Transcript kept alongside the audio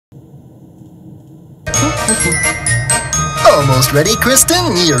Almost ready,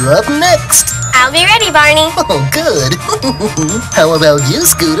 Kristen? You're up next. I'll be ready, Barney. Oh, good. How about you,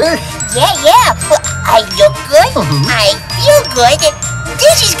 Scooter? Yeah. Well, I look good. I feel good.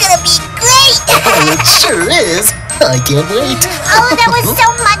 This is gonna be great. It sure is. I can't wait. Oh, that was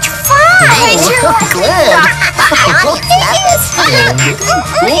so much fun. I'm glad.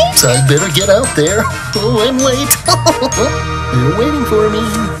 Oops, I better get out there. Oh, and wait. They're waiting for me.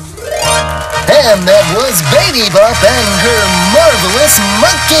 And that was Baby Bop and her marvelous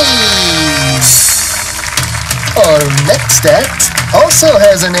monkeys. Our next act also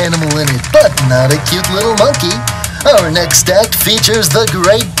has an animal in it, but not a cute little monkey. Our next act features the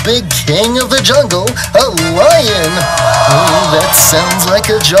great big king of the jungle, a lion. Oh, that sounds like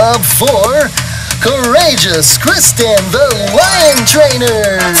a job for courageous Kristen, the lion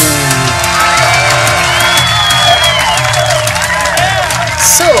trainer.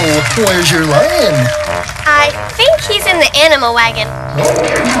 So, where's your lion? I think he's in the animal wagon.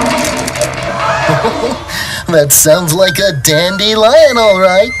 That sounds like a dandy lion, all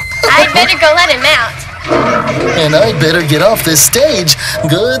right. I'd better go let him out. And I'd better get off this stage.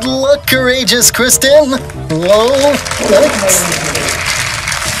 Good luck, courageous Kristen. Whoa.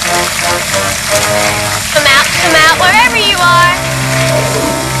 Come out, wherever you are.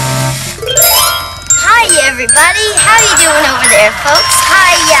 Hi, everybody. How you doing over there, folks?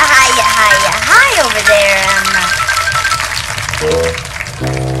 Hiya. Hi over there.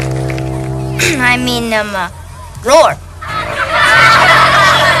 Roar.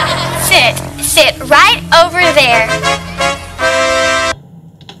 Sit right over there.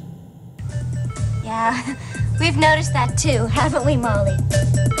 Yeah, we've noticed that too, haven't we, Molly?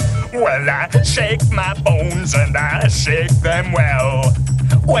 Well, I shake my bones and I shake them well.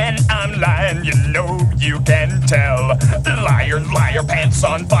 When I'm lying, you know you can tell. Liar, pants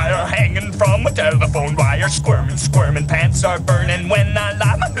on fire, hanging from a telephone wire. Squirming, pants are burning. When I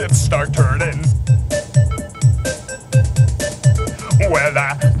lie, my hips start turning. Well,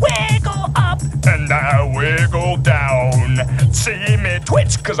 I wiggle up and I wiggle down. See me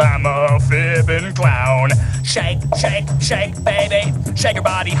twitch, cause I'm a fibbing clown. Shake, baby, shake your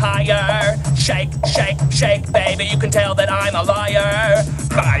body higher. Shake, baby, you can tell that I'm a liar.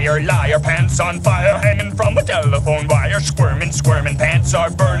 Liar, pants on fire, hanging from a telephone wire. Squirming, pants are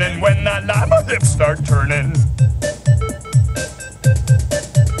burning. When I lie, my hips start turning.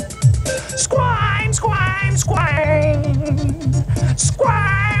 Squime.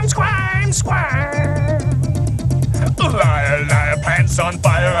 Liar, pants on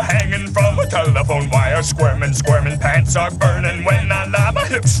fire, hanging from a telephone wire. Squirming, pants are burning. When I lie, my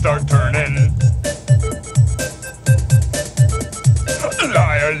hips start turning.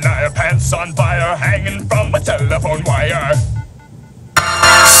 Liar, pants on fire, hanging from a telephone wire.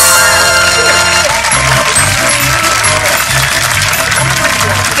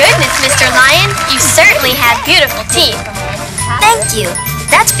 Goodness, Mr. Lion, you certainly have beautiful teeth. Thank you.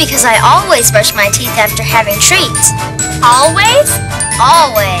 That's because I always brush my teeth after having treats. Always?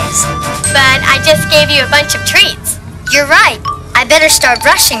 Always. But I just gave you a bunch of treats. You're right. I better start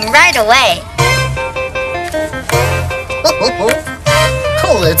brushing right away.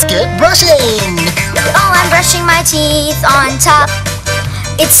 Let's get brushing. Oh, I'm brushing my teeth on top.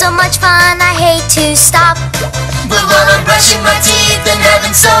 It's so much fun, I hate to stop. But while I'm brushing my teeth and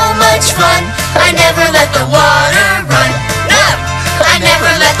having so much fun, I never let the water run. No, I never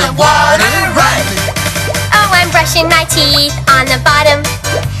let the water run. Oh, I'm brushing my teeth on the bottom,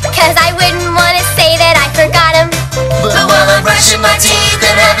 cause I wouldn't want to say that I forgot them. But while I'm brushing my teeth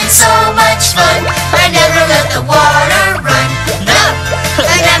and having so much fun, I never let the water run. No,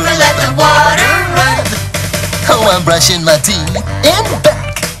 I never let the water run. Oh, I'm brushing my teeth and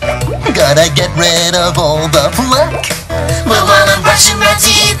back. Gotta get rid of all the plaque. But while I'm brushing my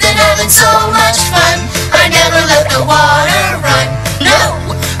teeth and having so much fun, I never let the water run. No,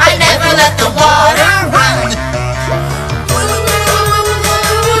 I never let the water run.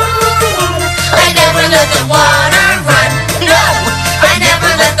 I never let the water run. No, I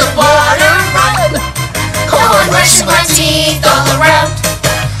never let the water run. Oh, I'm brushing my teeth all around,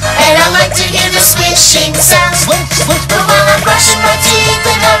 and I like to hear the swishing sound. But while I'm brushing my teeth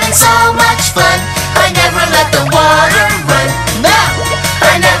and having so much fun, I never let the water run. No,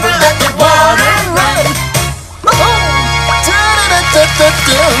 I never let the water run.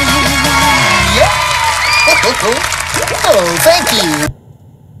 Yeah. Oh, thank you.